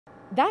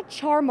That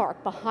char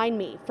mark behind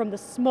me from the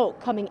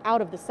smoke coming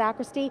out of the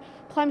sacristy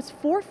climbs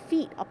 4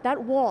 feet up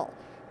that wall.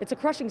 It's a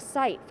crushing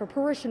sight for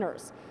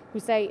parishioners who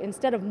say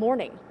instead of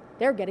mourning,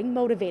 they're getting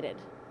motivated.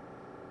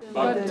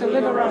 But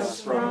deliver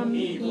us from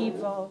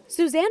evil.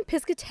 Suzanne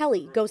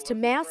Piscatelli goes to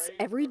Mass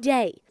every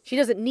day. She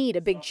doesn't need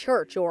a big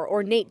church or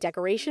ornate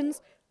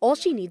decorations. All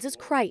she needs is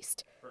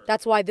Christ.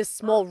 That's why this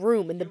small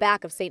room in the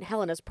back of St.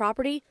 Helena's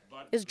property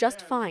is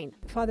just fine.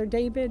 Father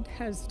David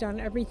has done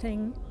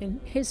everything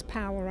in his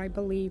power, I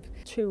believe,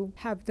 to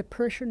have the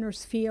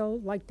parishioners feel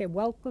like they're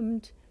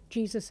welcomed.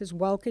 Jesus is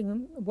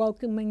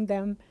welcoming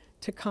them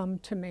to come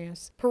to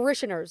Mass.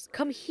 Parishioners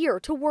come here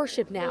to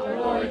worship now.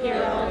 Lord, hear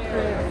our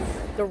prayers.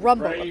 The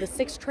rumble of the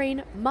 6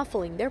 train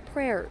muffling their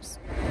prayers.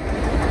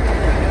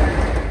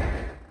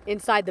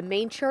 Inside the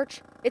main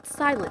church, it's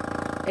silent,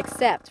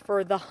 except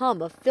for the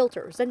hum of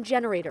filters and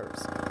generators.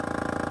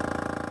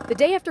 The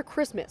day after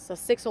Christmas, a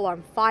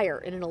 6-alarm fire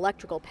in an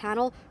electrical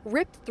panel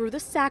ripped through the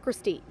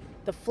sacristy.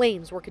 The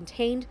flames were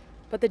contained,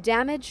 but the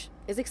damage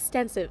is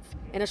extensive,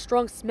 and a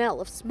strong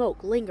smell of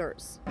smoke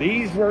lingers.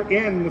 These were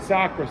in the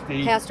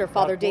sacristy. Pastor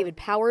Father David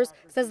Powers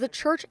says the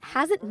church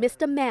hasn't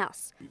missed a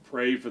Mass. We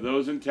pray for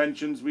those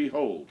intentions we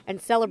hold. And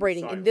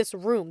celebrating in this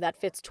room that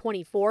fits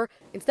 24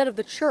 instead of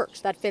the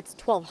church that fits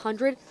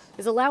 1,200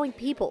 is allowing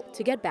people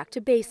to get back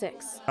to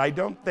basics. I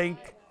don't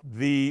think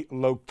the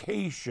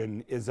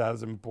location is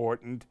as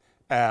important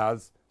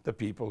as the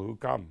people who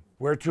come.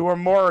 Where 2 or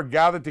more are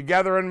gathered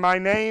together in my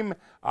name,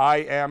 I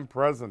am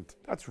present.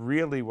 That's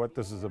really what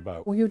this is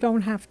about. Well, you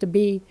don't have to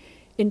be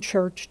in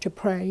church to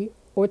pray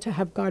or to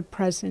have God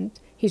present.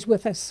 He's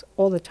with us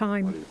all the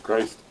time.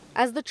 Christ.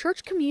 As the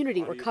church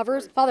community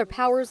recovers, Father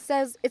Powers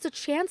says it's a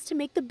chance to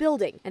make the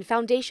building and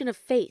foundation of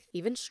faith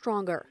even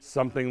stronger.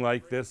 Something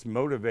like this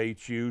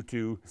motivates you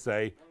to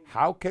say,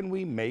 how can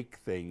we make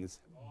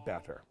things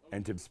better?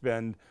 And to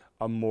spend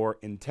a more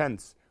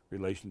intense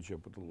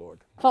relationship with the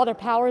Lord. Father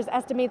Powers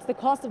estimates the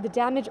cost of the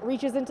damage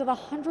reaches into the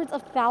hundreds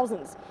of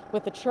thousands,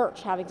 with the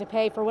church having to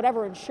pay for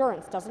whatever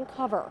insurance doesn't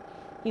cover.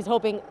 He's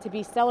hoping to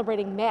be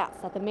celebrating Mass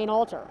at the main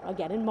altar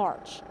again in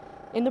March.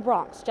 In the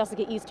Bronx,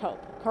 Jessica Easthope,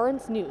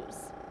 Currents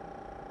News.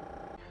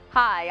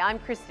 Hi, I'm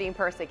Christine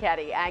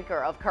Persichetti,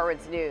 anchor of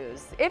Currents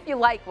News. If you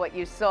like what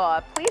you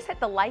saw, please hit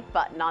the like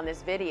button on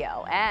this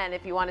video. And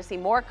if you want to see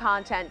more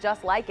content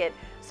just like it,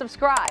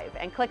 subscribe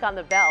and click on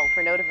the bell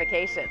for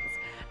notifications.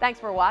 Thanks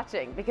for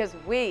watching, because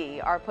we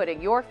are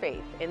putting your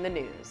faith in the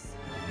news.